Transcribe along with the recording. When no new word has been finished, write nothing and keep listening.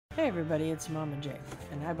Hey everybody, it's Mama J,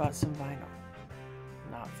 and I bought some vinyl.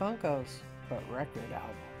 Not Funkos, but record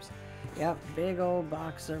albums. Yep, big old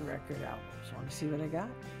box of record albums. Want to see what I got?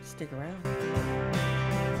 Stick around.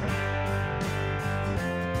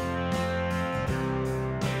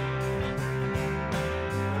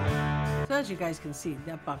 So as you guys can see,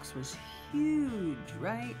 that box was huge,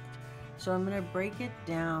 right? So I'm going to break it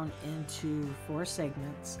down into 4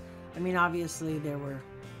 segments. I mean, obviously there were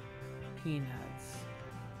peanuts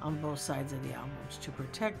on both sides of the albums to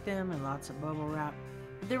protect them and lots of bubble wrap.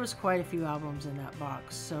 But there was quite a few albums in that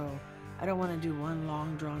box, so I don't want to do one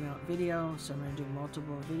long drawn out video, so I'm going to do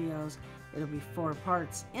multiple videos. It'll be 4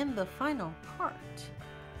 parts. In the final part,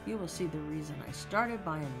 you will see the reason I started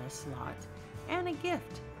buying this lot and a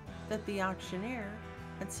gift that the auctioneer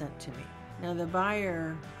had sent to me. Now the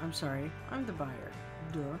buyer, I'm the buyer,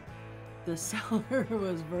 duh. The seller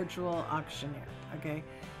was virtual auctioneer, okay?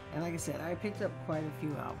 And like I said, I picked up quite a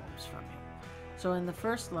few albums from him. So in the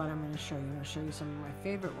first lot I'm going to show you some of my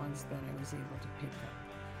favorite ones that I was able to pick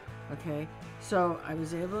up. Okay, so I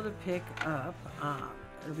was able to pick up,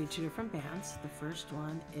 it'll be 2 different bands. The first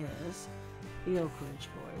one is the Oak Ridge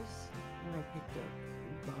Boys, and I picked up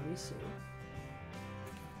Bobby Sue,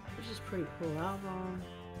 which is a pretty cool album.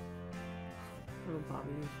 Little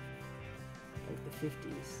Bobby, like the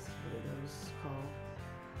 50s, what are those called?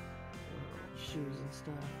 Shoes and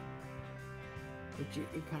stuff. But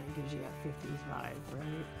it kind of gives you that 50s vibe,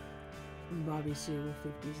 right? And Bobby Sue,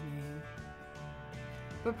 50s name.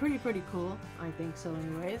 But pretty cool, I think so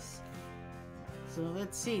anyways. So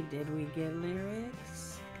let's see, did we get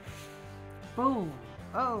lyrics? Boom!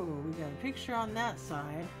 Oh, we got a picture on that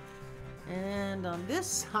side. And on this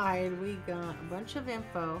side, we got a bunch of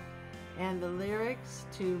info and the lyrics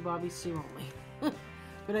to Bobby Sue only.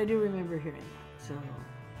 But I do remember hearing that. So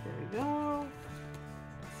there we go.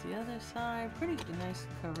 That's the other side. Pretty nice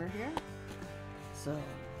cover here. So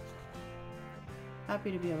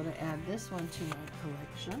happy to be able to add this one to my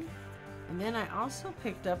collection. And then I also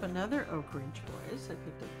picked up another Oak Ridge Boys. I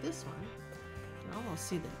picked up this one. You can almost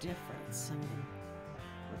see the difference. I mean,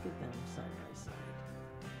 look at them side by side.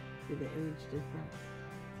 See the age difference.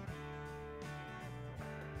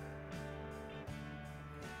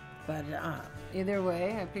 But either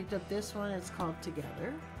way, I picked up this one. It's called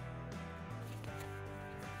Together.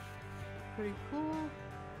 Pretty cool.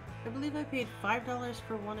 I believe I paid $5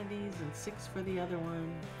 for one of these and $6 for the other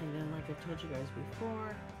one. And then, like I told you guys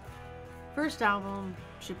before, first album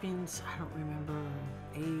shipping's, I don't remember,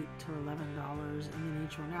 $8 to $11, and then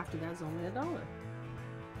each one after that's only $1.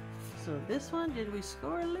 So this one, did we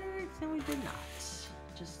score lyrics? And we did not.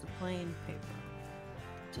 Just the plain paper.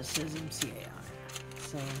 Just says MCA on it.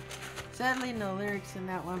 So sadly no lyrics in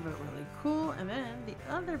that one, but really cool. And then the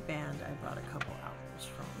other band I bought a couple albums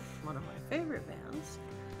from, one of my favorite bands,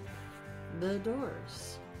 The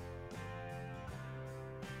Doors.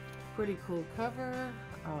 Pretty cool cover.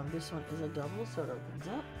 This one is a double, so it opens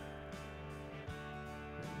up.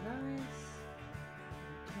 Very nice.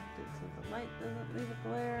 Protected so the light doesn't leave a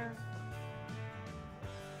glare.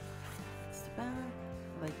 That's the back.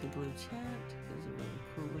 I like the blue tint. There's a really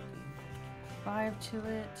cool looking vibe to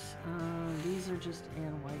it. These are just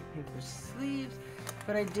in white paper sleeves,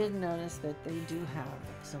 but I did notice that they do have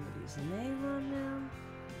somebody's name on them.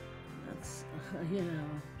 That's, you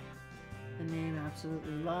know, the name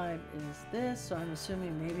Absolutely Live is this, so I'm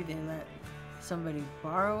assuming maybe they let somebody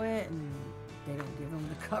borrow it and they don't give them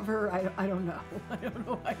the cover. I don't know. I don't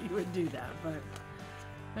know why you would do that, but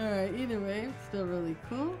alright, either way, still really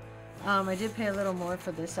cool. I did pay a little more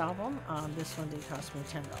for this album. This one did cost me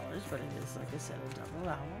 $10, but it is, like I said, a double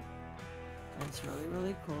album. And it's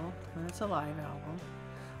really cool. And it's a live album.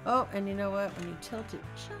 Oh, and you know what? When you tilt it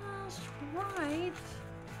just right,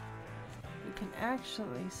 you can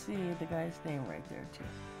actually see the guy's name right there too.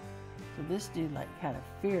 So this dude like had a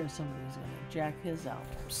fear somebody's gonna jack his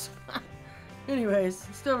albums. Anyways,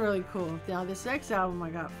 still really cool. Now this next album I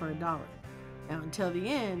got for $1. Now until the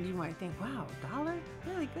end, you might think, wow, $1?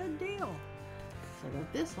 Really good deal. So I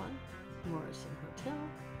got this one, Morrison Hotel.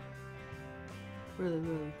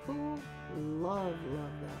 Really cool. Love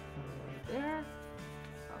that cover right there.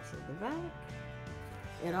 Also the back.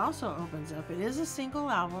 It also opens up. It is a single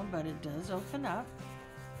album, but it does open up.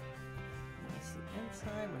 That's the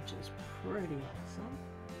inside, which is pretty awesome.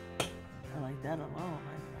 I like that alone.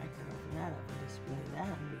 I can open that up and display that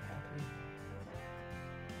and be happy.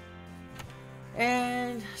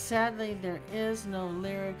 And sadly, there is no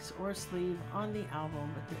lyrics or sleeve on the album,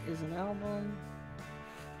 but there is an album.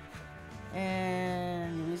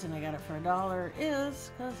 And the reason I got it for $1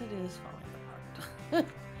 is because it is falling apart.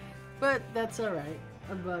 But that's alright.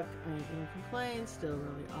 But I ain't gonna complain. Still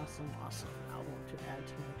really awesome album to add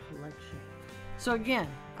to my collection. So again,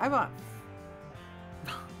 I bought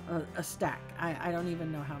a stack. I don't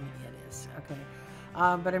even know how many it is. Okay,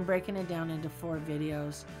 but I'm breaking it down into 4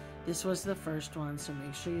 videos. This was the first one, so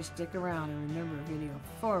make sure you stick around, and remember video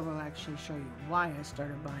 4 will actually show you why I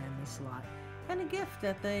started buying this lot and a gift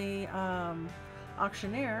that the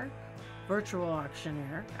auctioneer, virtual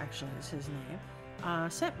auctioneer actually is his name,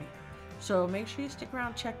 sent me. So make sure you stick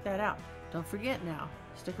around, check that out. Don't forget now,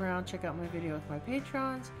 stick around, check out my video with my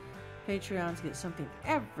patrons. Patreons get something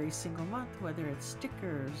every single month, whether it's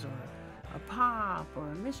stickers or a pop or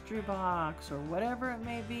a mystery box or whatever it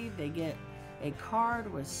may be. They get a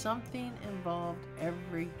card with something involved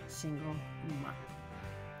every single month.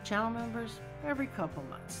 Channel members, every couple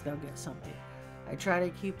months they'll get something. I try to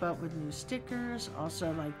keep up with new stickers.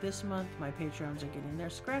 Also, like this month, my Patreons are getting their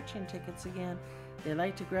scratching tickets again. They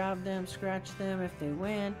like to grab them, scratch them. If they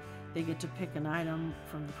win, they get to pick an item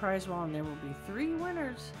from the prize wall, and there will be 3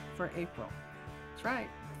 winners for April. That's right,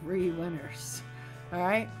 3 winners. All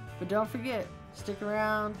right, but don't forget, stick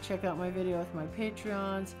around, check out my video with my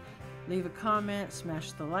Patreons. Leave a comment,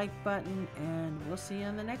 smash the like button, and we'll see you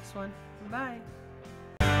on the next one. Bye.